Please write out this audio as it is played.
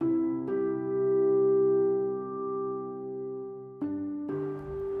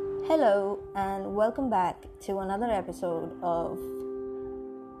Hello, and welcome back to another episode of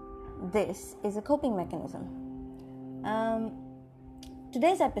This is a Coping Mechanism.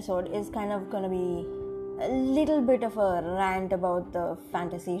 Today's episode is kind of going to be a little bit of a rant about the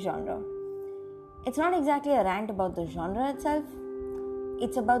fantasy genre. It's not exactly a rant about the genre itself,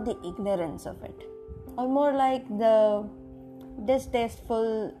 it's about the ignorance of it. Or more like the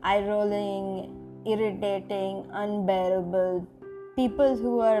distasteful, eye-rolling, irritating, unbearable people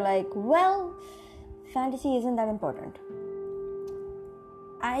who are like, well, fantasy isn't that important.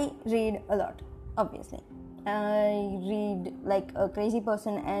 I read a lot, obviously. I read like a crazy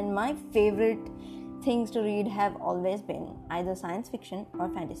person, and my favorite things to read have always been either science fiction or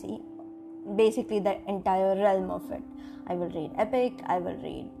fantasy. Basically, the entire realm of it. I will read epic, I will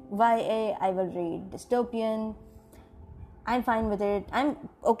read YA, I will read dystopian. I'm fine with it. I'm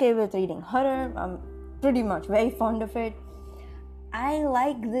okay with reading horror. I'm pretty much very fond of it. I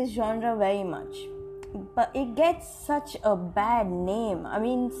like this genre very much, but it gets such a bad name. I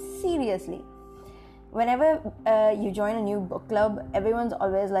mean, seriously. Whenever you join a new book club, everyone's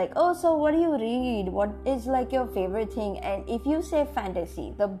always like, oh, so what do you read? What is like your favorite thing? And if you say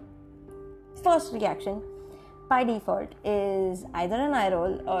fantasy, the first reaction by default is either an eye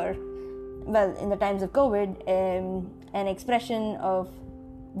roll or, well, in the times of COVID, an expression of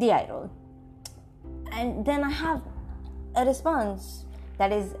the eye roll. And then I have a response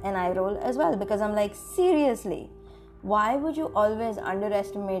that is an eye roll as well, because I'm like, seriously, why would you always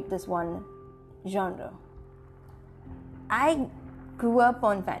underestimate this one genre? I grew up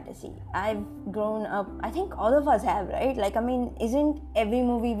on fantasy. I've grown up, I think all of us have, right? Like, I mean, isn't every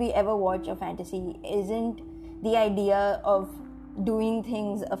movie we ever watch a fantasy? Isn't the idea of doing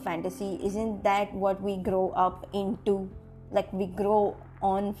things a fantasy? Isn't that what we grow up into? Like, we grow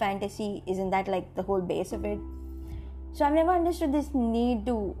on fantasy. Isn't that like the whole base of it? So I've never understood this need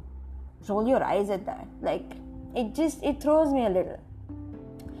to roll your eyes at that. Like, it throws me a little.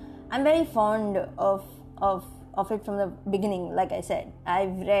 I'm very fond of it from the beginning. Like I said,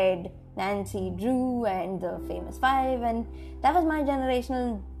 I've read Nancy Drew and the Famous Five, and that was my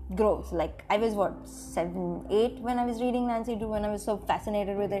generational growth. Like, I was 7, 8 when I was reading Nancy Drew, and I was so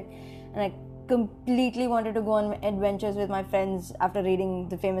fascinated with it, and I completely wanted to go on adventures with my friends after reading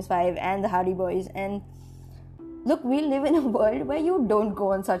the Famous Five and the Hardy Boys. And look, we live in a world where you don't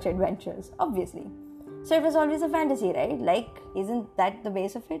go on such adventures, obviously. So it was always a fantasy, right? Like, isn't that the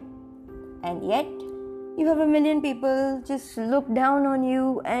base of it? And yet, you have a million people just look down on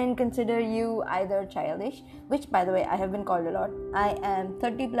you and consider you either childish, which, by the way, I have been called a lot. I am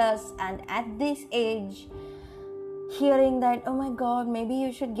 30 plus, and at this age, hearing that, oh my god, maybe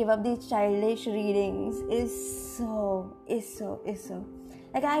you should give up these childish readings is so.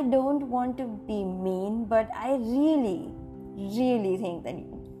 Like, I don't want to be mean, but I really, really think that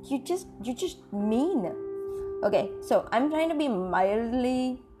you just mean. Okay, so I'm trying to be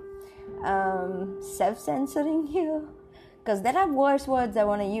mildly self-censoring here, because there are worse words I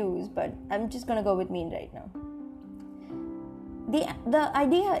want to use, but I'm just going to go with mean right now. The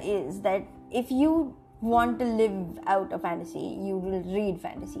idea is that if you want to live out a fantasy, you will read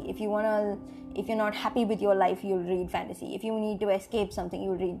fantasy. If you're not happy with your life, you'll read fantasy. If you need to escape something,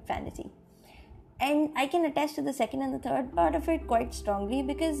 you'll read fantasy. And I can attest to the second and the third part of it quite strongly,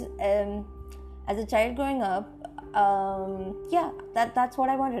 because as a child growing up, that's what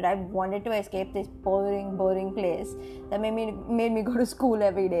I wanted. I wanted to escape this boring place that made me go to school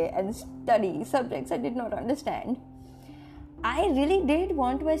every day and study subjects I did not understand. I really did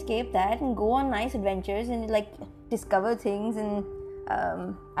want to escape that and go on nice adventures and like discover things and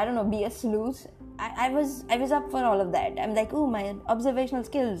be a sleuth. I was up for all of that. I'm like, my observational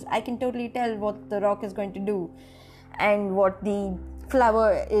skills. I can totally tell what the rock is going to do and what the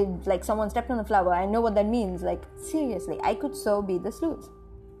flower is, like someone stepped on the flower. I know what that means. Like, seriously, I could so be the sleuth.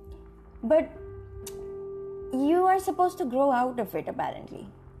 But you are supposed to grow out of it, apparently.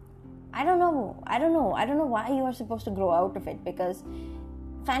 I don't know why you are supposed to grow out of it, because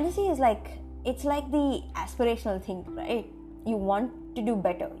fantasy is like, it's like the aspirational thing, right? You want to do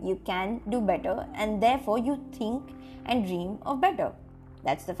better, you can do better, and therefore you think and dream of better.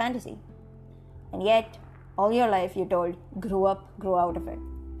 That's the fantasy. And yet, all your life you're told, grow out of it.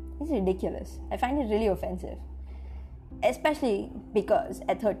 It's ridiculous. I find it really offensive. Especially because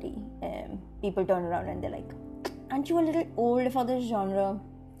at 30, people turn around and they're like, aren't you a little old for this genre?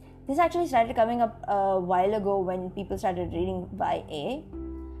 This actually started coming up a while ago when people started reading YA.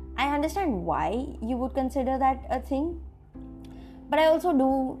 I understand why you would consider that a thing, but I also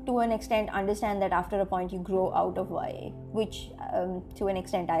do, to an extent, understand that after a point you grow out of YA, which to an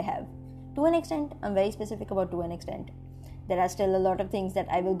extent I have. To an extent, I'm very specific about to an extent. there are still a lot of things that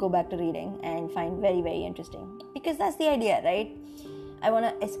I will go back to reading and find very, very interesting. Because that's the idea, right? I want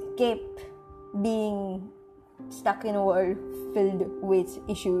to escape being stuck in a world filled with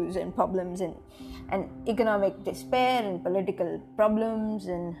issues and problems and economic despair and political problems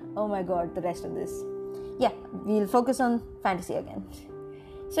and oh my god, the rest of this. Yeah, we'll focus on fantasy again.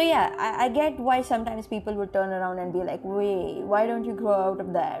 So yeah, I get why sometimes people would turn around and be like, wait, why don't you grow out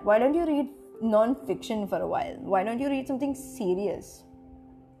of that? Why don't you read non-fiction for a while? Why don't you read something serious?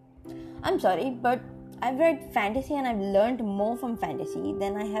 I'm sorry, but I've read fantasy and I've learned more from fantasy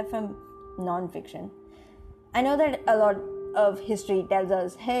than I have from non-fiction. I know that a lot of history tells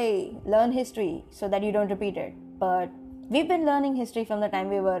us, hey, learn history so that you don't repeat it. But we've been learning history from the time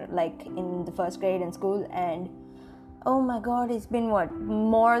we were like in the first grade in school, and oh my god, it's been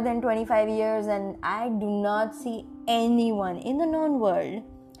more than 25 years, and I do not see anyone in the known world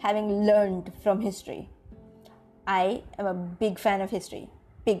having learned from history. I am a big fan of history.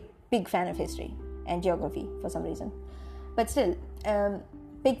 Big fan of history and geography for some reason. But still,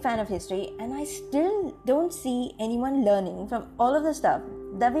 big fan of history, and I still don't see anyone learning from all of the stuff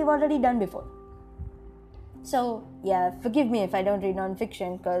that we've already done before. So yeah, forgive me if I don't read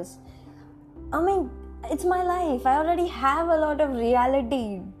non-fiction, because I mean, it's my life. I already have a lot of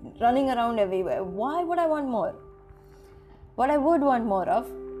reality running around everywhere. Why would I want more? What I would want more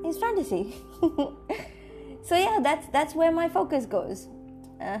of is fantasy. So yeah, that's where my focus goes.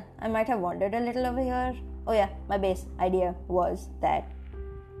 I might have wandered a little over here. Oh yeah, my base idea was that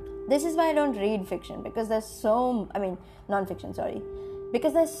this is why I don't read fiction, because non-fiction, sorry.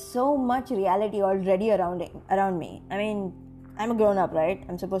 Because there's so much reality already around me. I mean, I'm a grown-up, right?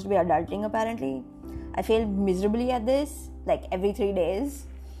 I'm supposed to be adulting, apparently. I fail miserably at this, like every 3 days.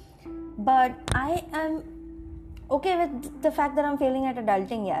 But I am okay with the fact that I'm failing at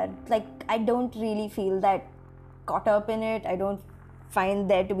adulting, yeah. Like, I don't really feel that caught up in it. I don't find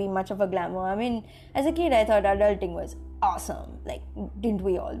there to be much of a glamour. I mean, as a kid, I thought adulting was awesome. Like, didn't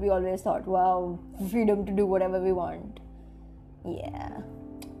we all? We always thought, wow, freedom to do whatever we want. Yeah.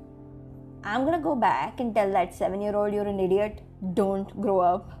 I'm gonna go back and tell that 7-year-old, you're an idiot. Don't grow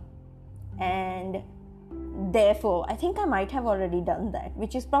up. And therefore, I think I might have already done that,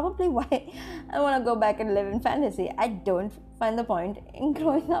 which is probably why I want to go back and live in fantasy. I don't find the point in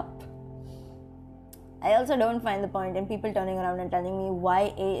growing up. I also don't find the point in people turning around and telling me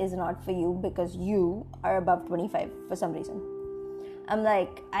YA is not for you because you are above 25 for some reason. I'm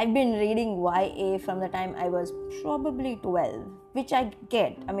like, I've been reading YA from the time I was probably 12, which I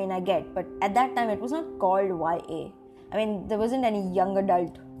get, but at that time it was not called YA. I mean, there wasn't any young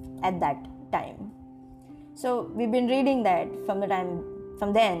adult at that time. So we've been reading that from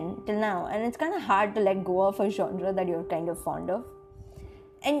then till now, and it's kind of hard to let go of a genre that you're kind of fond of.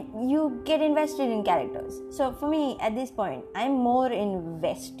 And you get invested in characters. So for me, at this point, I'm more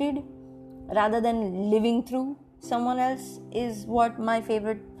invested rather than living through someone else, is what my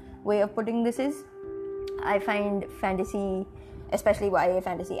favorite way of putting this is. I find fantasy, especially YA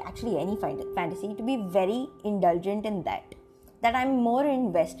fantasy, actually any fantasy, to be very indulgent in that I'm more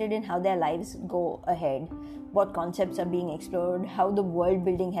invested in how their lives go ahead, what concepts are being explored, how the world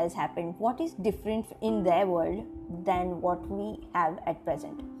building has happened, what is different in their world than what we have at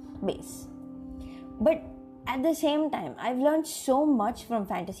present base. But at the same time, I've learned so much from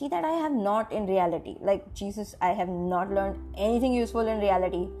fantasy that I have not in reality. Like, Jesus, I have not learned anything useful in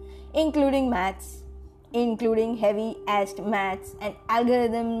reality, including maths, including heavy-assed maths and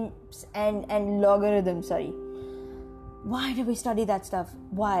algorithms and logarithms, sorry. Why do we study that stuff?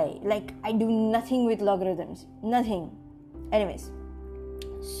 Why? Like, I do nothing with logarithms. Nothing. Anyways,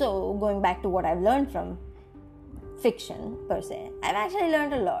 so going back to what I've learned from fiction per se, I've actually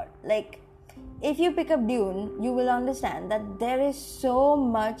learned a lot. Like, if you pick up Dune, you will understand that there is so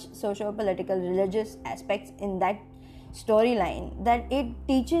much socio-political, religious aspects in that storyline that it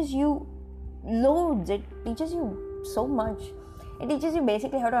teaches you loads. It teaches you so much. It teaches you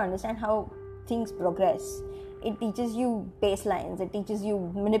basically how to understand how things progress. It teaches you baselines. It teaches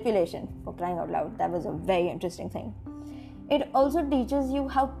you manipulation, for crying out loud. That was a very interesting thing. It also teaches you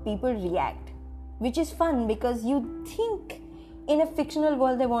how people react, which is fun because you think in a fictional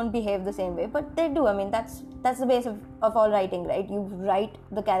world they won't behave the same way, but they do. I mean, that's the base of all writing, right? You write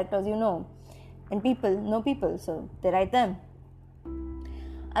the characters you know, and people know people, so they write them.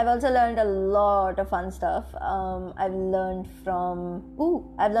 I've also learned a lot of fun stuff. I've learned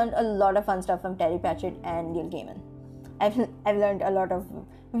a lot of fun stuff from Terry Pratchett and Neil Gaiman. I've learned a lot of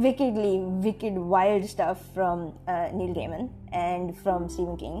wicked, wild stuff from Neil Gaiman and from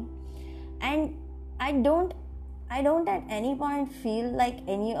Stephen King. And I don't at any point feel like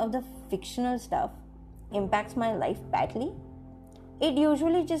any of the fictional stuff impacts my life badly, it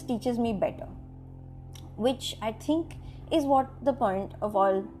usually just teaches me better, which I think is what the point of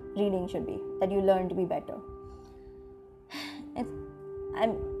all reading should be, that you learn to be better.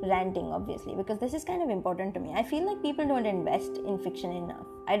 I'm ranting, obviously, because this is kind of important to me. I feel like people don't invest in fiction enough.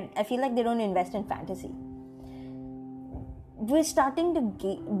 I feel like they don't invest in fantasy. We're starting to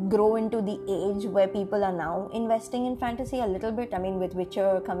grow into the age where people are now investing in fantasy a little bit. I mean, with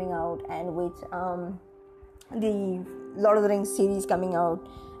Witcher coming out and with the Lord of the Rings series coming out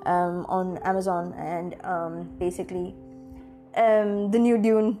on Amazon, and basically the new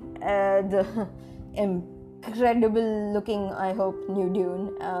Dune, the incredible looking, I hope, new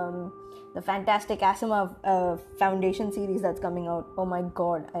Dune, the fantastic Asimov Foundation series that's coming out. Oh my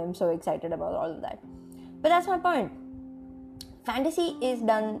god, I am so excited about all of that. But that's my point. Fantasy is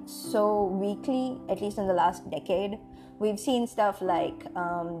done so weakly, at least in the last decade. We've seen stuff like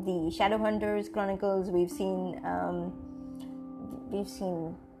the Shadowhunters Chronicles. We've seen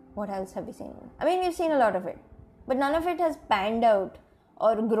what else have we seen? I mean, we've seen a lot of it, but none of it has panned out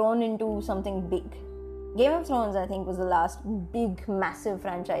or grown into something big. Game of Thrones, I think, was the last big, massive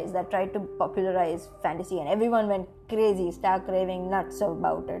franchise that tried to popularize fantasy, and everyone went crazy, stark raving nuts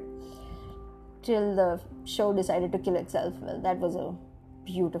about it, till the show decided to kill itself. Well, that was a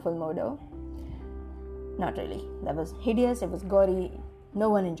beautiful murder. Not really. That was hideous, it was gory, no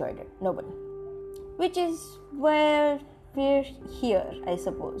one enjoyed it, nobody. Which is where we're here, I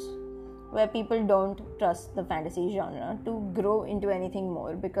suppose, where people don't trust the fantasy genre to grow into anything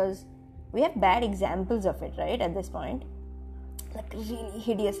more, because we have bad examples of it, right, at this point. Like really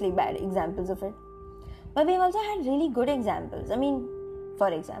hideously bad examples of it. But we've also had really good examples. I mean, for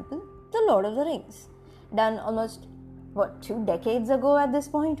example, The Lord of the Rings, done almost, 2 decades ago at this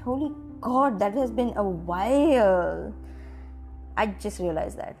point? Holy god, that has been a while. I just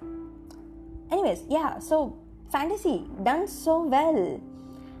realized that. Anyways, yeah, so fantasy, done so well.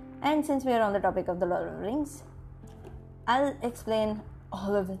 And since we are on the topic of The Lord of the Rings, I'll explain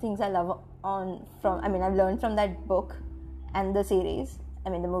all of the things I love I've learned from that book and the series,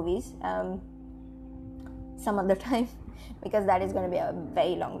 the movies, some other time, because that is going to be a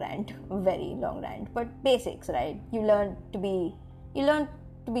very long rant, but basics, right? You learn to be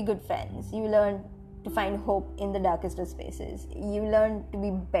good friends, you learn to find hope in the darkest of spaces, you learn to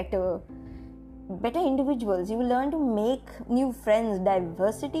be better individuals, you learn to make new friends.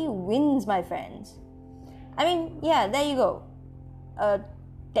 Diversity wins, my friends. I mean, yeah, there you go. A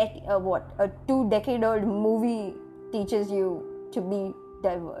 2-decade-old movie teaches you to be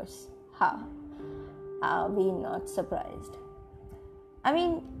diverse. Ha. Are we not surprised? I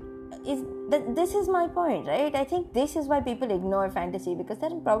mean, this is my point, right? I think this is why people ignore fantasy, because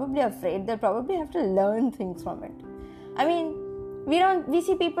they're probably afraid. They'll probably have to learn things from it. I mean, we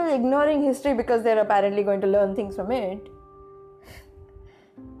see people ignoring history because they're apparently going to learn things from it.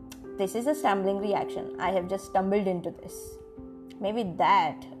 This is a stumbling reaction. I have just stumbled into this. Maybe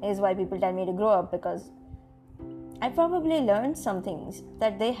that is why people tell me to grow up, because I probably learned some things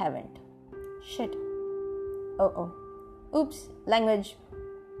that they haven't. Shit. Oops. Language.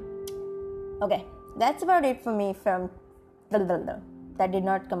 Okay. That's about it for me from... That did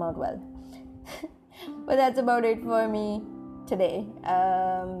not come out well. But that's about it for me today.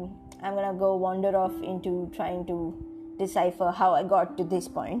 I'm gonna go wander off into trying to decipher how I got to this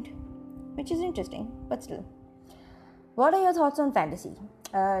point, which is interesting, but still. What are your thoughts on fantasy?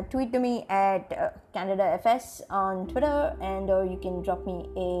 Tweet to me at CanadaFS on Twitter, or you can drop me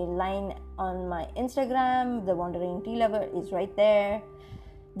a line on my Instagram. The Wandering Tea Lover is right there.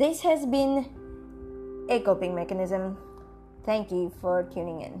 This has been A Coping Mechanism. Thank you for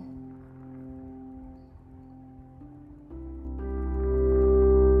tuning in.